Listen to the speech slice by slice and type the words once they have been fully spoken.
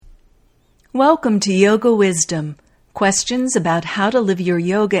Welcome to Yoga Wisdom. Questions about how to live your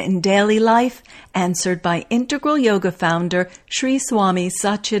yoga in daily life, answered by Integral Yoga founder Sri Swami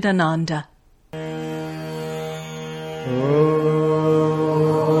Satchidananda.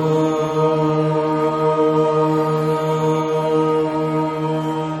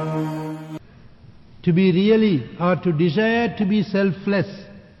 To be really, or to desire to be selfless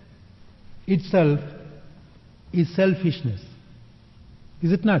itself is selfishness.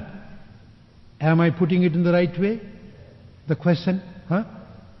 Is it not? Am I putting it in the right way? The question?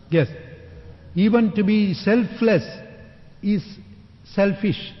 Yes. Even to be selfless is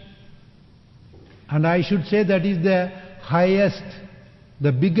selfish. And I should say that is the highest,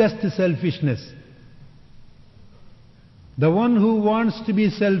 the biggest selfishness. The one who wants to be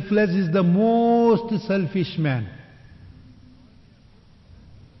selfless is the most selfish man.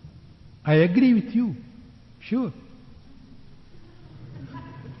 I agree with you, sure.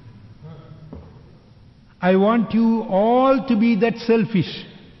 I want you all to be that selfish.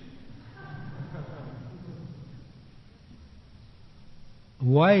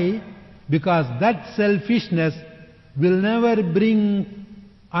 Why? Because that selfishness will never bring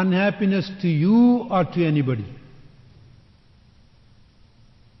unhappiness to you or to anybody.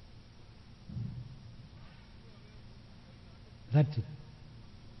 That's it.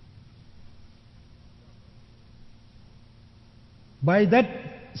 By that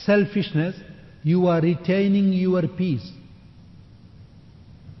selfishness, you are retaining your peace.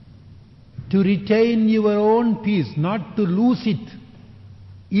 To retain your own peace, not to lose it,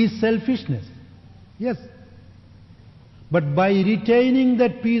 is selfishness. Yes. But by retaining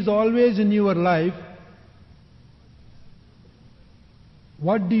that peace always in your life,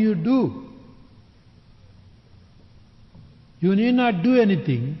 what do? You need not do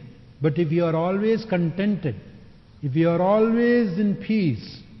anything, but if you are always contented, if you are always in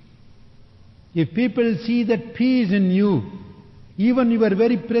peace, if people see that peace in you, even your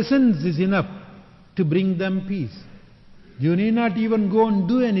very presence is enough to bring them peace. You need not even go and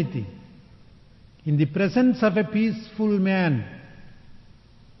do anything. In the presence of a peaceful man,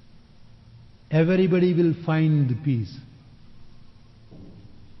 everybody will find peace.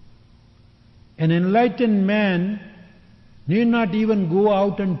 An enlightened man need not even go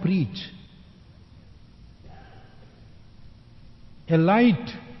out and preach. A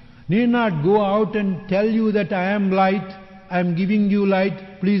light need not go out and tell you that I am light, I am giving you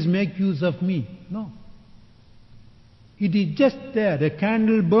light, please make use of me. No. It is just there. The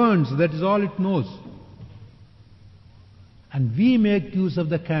candle burns, that is all it knows. And we make use of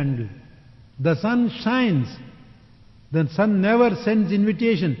the candle. The sun shines. The sun never sends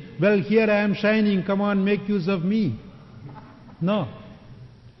invitation. Well, here I am shining, come on, make use of me. No.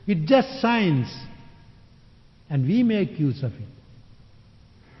 It just shines. And we make use of it.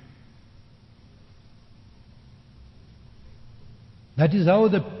 That is how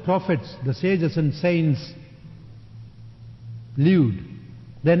the prophets, the sages and saints lived.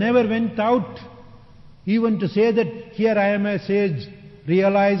 They never went out even to say that here I am a sage,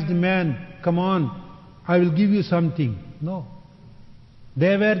 realized man, come on, I will give you something. No.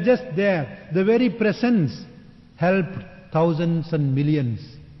 They were just there. The very presence helped thousands and millions.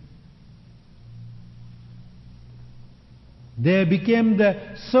 They became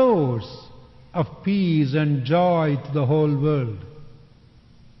the source of peace and joy to the whole world.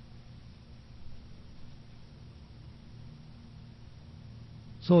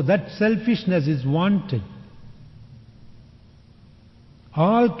 So that selfishness is wanted.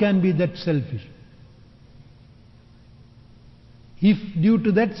 All can be that selfish. If due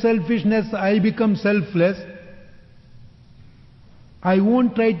to that selfishness I become selfless, I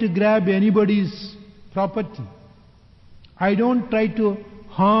won't try to grab anybody's property. I don't try to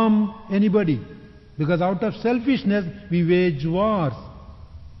harm anybody. Because out of selfishness we wage wars.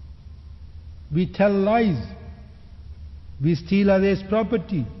 We tell lies. We steal others'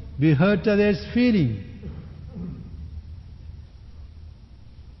 property. We hurt others' feeling.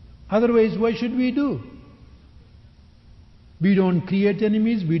 Otherwise, what should we do? We don't create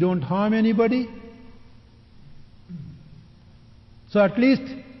enemies. We don't harm anybody. So at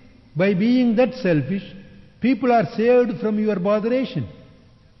least by being that selfish, people are saved from your botheration.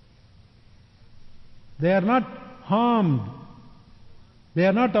 They are not harmed. They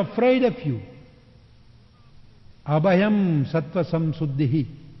are not afraid of you. Abhayam sattva samsuddhihi,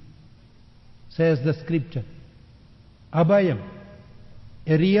 says the scripture. Abhayam,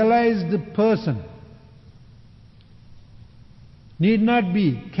 a realized person, cannot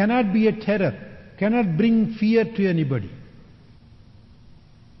be a terror, cannot bring fear to anybody.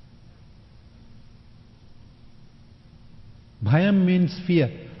 Bhayam means fear.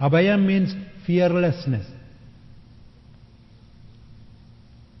 Abhayam means fearlessness.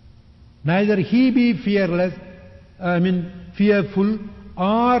 Neither he be fearless, fearful,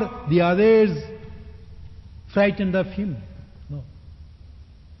 or the others frightened of him. No.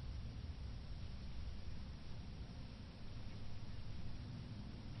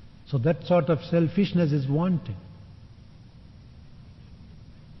 So that sort of selfishness is wanting.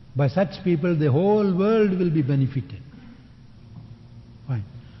 By such people, the whole world will be benefited. Fine.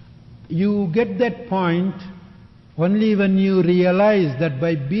 You get that point only when you realize that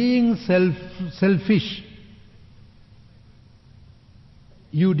by being selfish,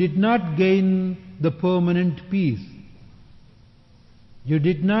 you did not gain the permanent peace. You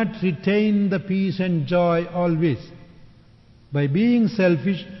did not retain the peace and joy always. By being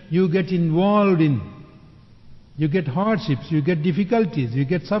selfish, you get involved in, you get hardships, you get difficulties, you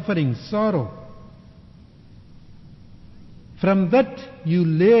get suffering, sorrow. From that you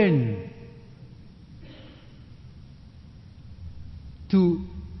learn to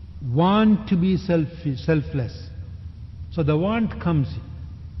want to be selfless. So the want comes in.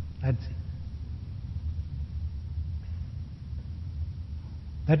 That's it.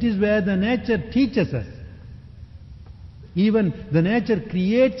 That is where the nature teaches us. Even the nature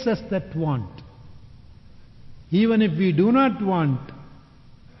creates us that want. Even if we do not want,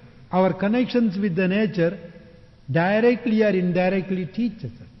 our connections with the nature directly or indirectly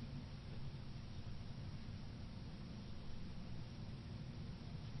teaches us.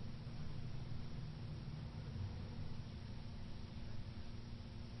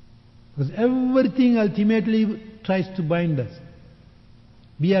 Because everything ultimately tries to bind us.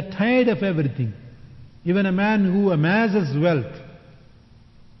 We are tired of everything. Even a man who amasses wealth,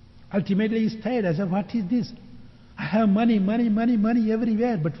 ultimately is tired. I said, what is this? I have money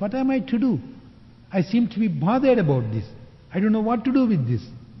everywhere, but what am I to do? I seem to be bothered about this. I don't know what to do with this.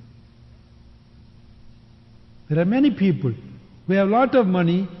 There are many people who have a lot of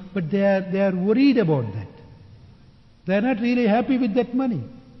money, but they are worried about that. They are not really happy with that money.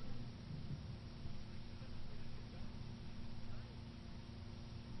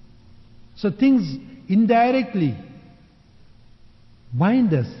 So things indirectly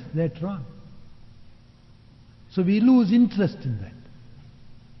bind us later on. So we lose interest in that.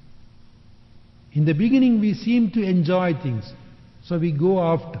 In the beginning we seem to enjoy things, so we go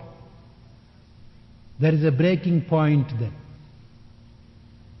after. There is a breaking point then.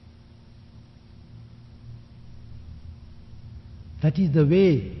 That is the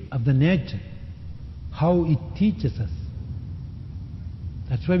way of the nature, how it teaches us.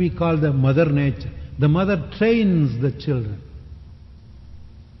 That's why we call the mother nature. The mother trains the children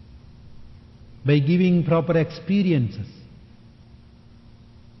by giving proper experiences.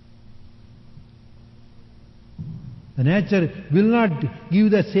 The nature will not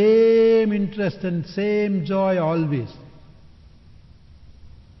give the same interest and same joy always.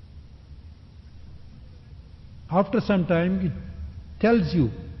 After some time it tells you,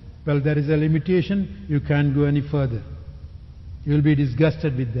 well, there is a limitation, you can't go any further. You will be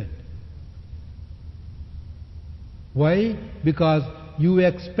disgusted with that. Why? Because you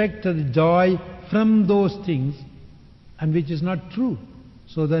expected joy from those things, and which is not true.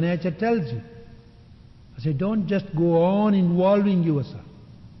 So the nature tells you. I say, don't just go on involving yourself.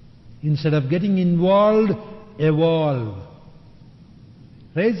 Instead of getting involved, evolve.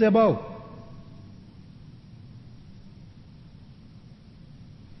 Raise above.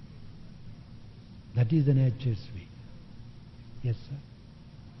 That is the nature's way. Yes, sir.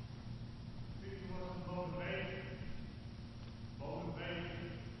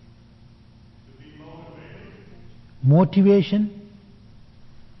 Motivation?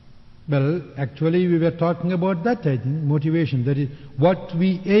 Well, actually we were talking about that, I think. Motivation, that is what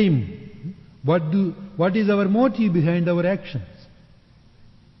we aim. What is our motive behind our actions?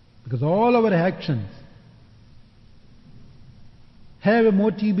 Because all our actions have a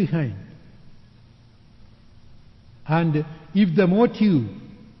motive behind. And if the motive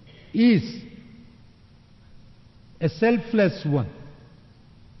is a selfless one,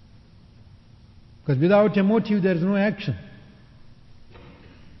 because without a motive there is no action.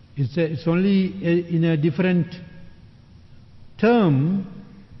 It's only in a different term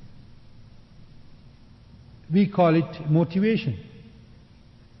we call it motivation.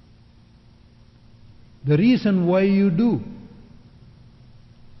 The reason why you do.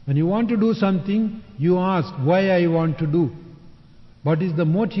 When you want to do something, you ask why I want to do. What is the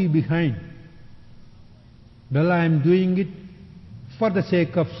motive behind? Well, I am doing it for the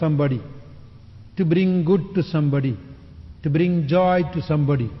sake of somebody, to bring good to somebody, to bring joy to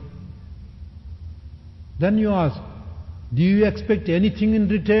somebody. Then you ask, Do you expect anything in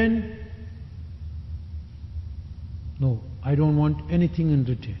return? No, I don't want anything in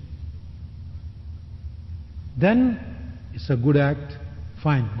return. Then it's a good act,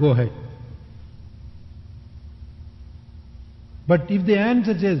 fine, go ahead. But if the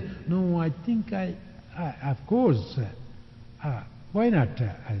answer says, no, I think of course, why not?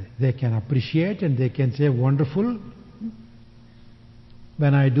 They can appreciate and they can say, wonderful.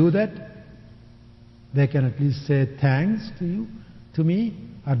 When I do that, they can at least say thanks to you, to me,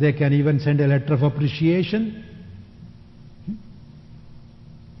 or they can even send a letter of appreciation.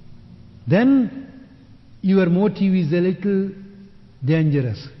 Then your motive is a little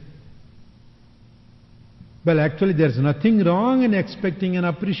dangerous. Well, actually there's nothing wrong in expecting an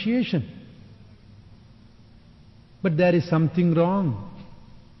appreciation. But there is something wrong.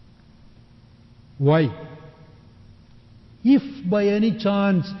 Why? If by any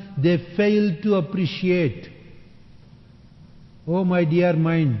chance they fail to appreciate, oh my dear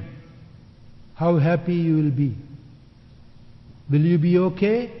mind, how happy you will be. Will you be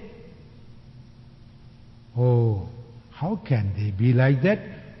okay? Oh, how can they be like that?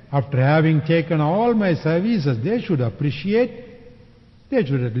 After having taken all my services, they should appreciate. They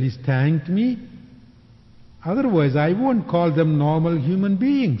should at least thank me. Otherwise, I won't call them normal human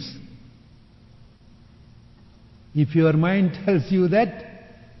beings. If your mind tells you that,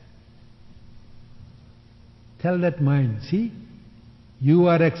 tell that mind, see, you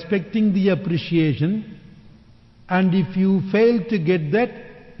are expecting the appreciation, and if you fail to get that,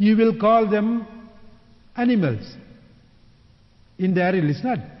 you will call them animals. Indirectly, it's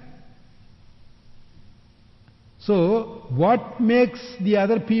not. So, what makes the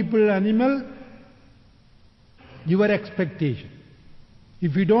other people animal? Your expectation.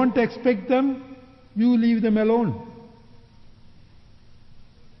 If you don't expect them, you leave them alone.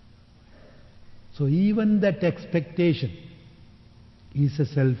 So even that expectation is a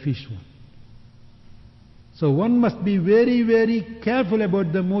selfish one. So one must be very, very careful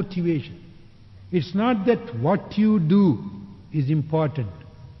about the motivation. It's not that what you do is important,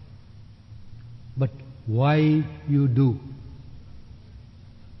 but why you do.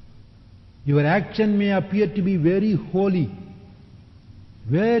 Your action may appear to be very holy,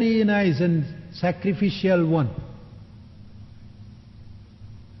 very nice and sacrificial one.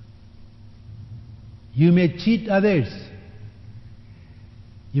 You may cheat others.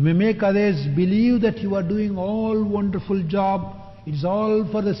 You may make others believe that you are doing all wonderful job. It's all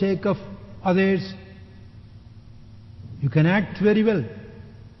for the sake of others. You can act very well,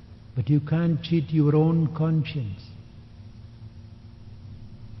 but you can't cheat your own conscience.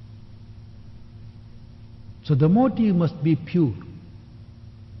 So the motive must be pure.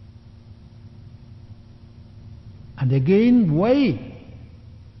 And again, why?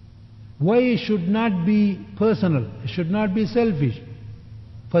 Why it should not be personal, it should not be selfish,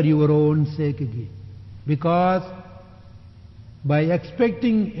 for your own sake again. Because by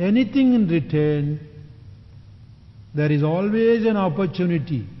expecting anything in return, there is always an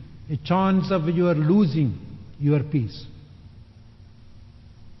opportunity, a chance of your losing your peace.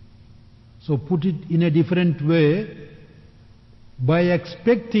 So put it in a different way, by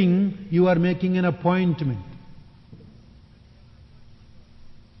expecting you are making an appointment.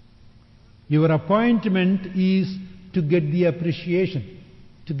 Your appointment is to get the appreciation,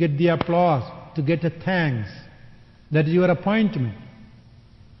 to get the applause, to get a thanks. That is your appointment.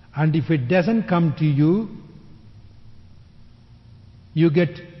 And if it doesn't come to you, you get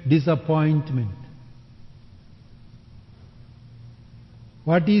disappointment.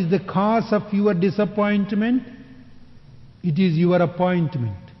 What is the cause of your disappointment? It is your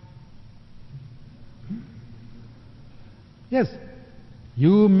appointment. Yes,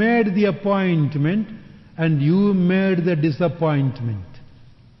 you made the appointment and you made the disappointment.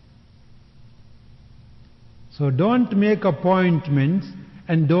 So don't make appointments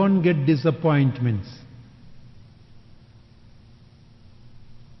and don't get disappointments.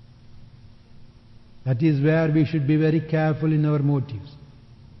 That is where we should be very careful in our motives.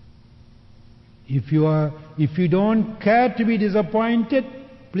 If you don't care to be disappointed,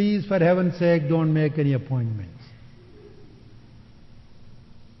 please, for heaven's sake, don't make any appointments.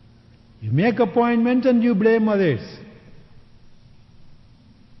 You make appointments and you blame others.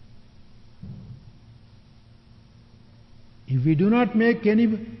 If we do not make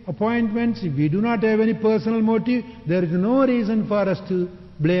any appointments, if we do not have any personal motive, there is no reason for us to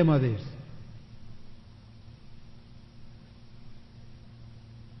blame others.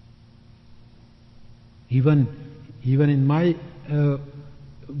 Even in my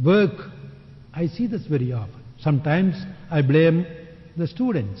work, I see this very often. Sometimes I blame the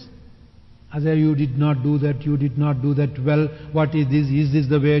students. As you did not do that, you did not do that well, what is this? Is this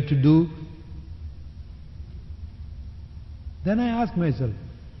the way to do? Then I ask myself,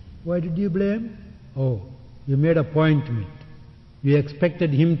 why did you blame? Oh, you made an appointment. You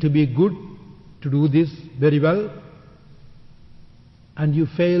expected him to be good, to do this very well, and you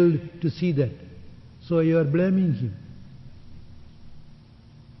failed to see that. So you are blaming him.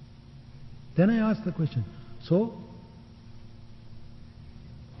 Then I ask the question, so,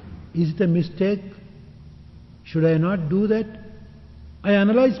 is it a mistake? Should I not do that? I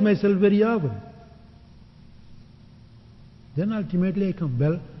analyze myself very often. Then ultimately I come,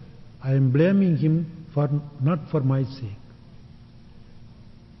 well, I am blaming him not for my sake.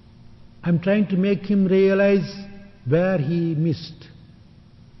 I am trying to make him realize where he missed.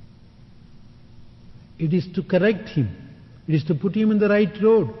 It is to correct him. It is to put him in the right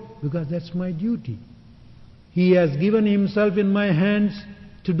road, because that's my duty. He has given himself in my hands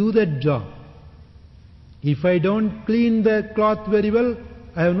to do that job. If I don't clean the cloth very well,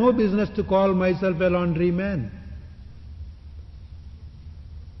 I have no business to call myself a laundry man.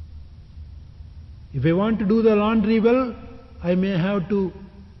 If I want to do the laundry well, I may have to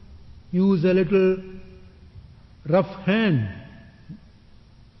use a little rough hand.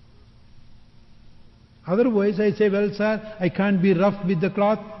 Otherwise I say, well sir, I can't be rough with the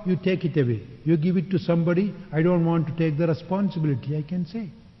cloth, you take it away. You give it to somebody, I don't want to take the responsibility, I can say.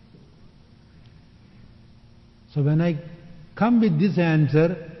 So when I come with this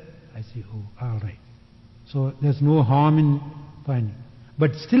answer, I say, oh, all right. So there's no harm in finding.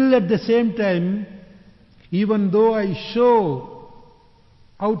 But still at the same time, even though I show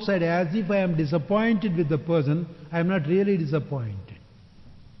outside as if I am disappointed with the person, I am not really disappointed.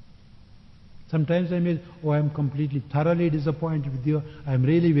 Sometimes I may, I am completely, thoroughly disappointed with you. I am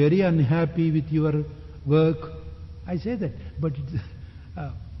really very unhappy with your work. I say that, but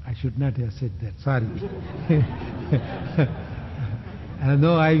I should not have said that. Sorry.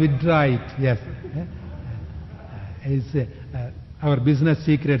 No, I withdraw it. Yes. Our business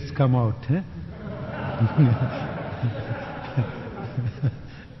secrets come out.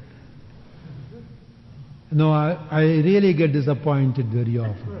 No, I really get disappointed very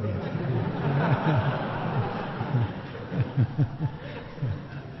often. Yes.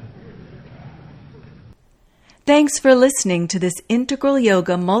 Thanks for listening to this Integral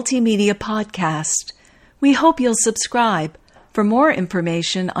Yoga Multimedia Podcast. We hope you'll subscribe. For more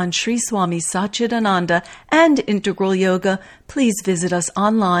information on Sri Swami Satchidananda and Integral Yoga, please visit us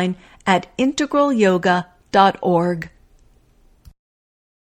online at integralyoga.org.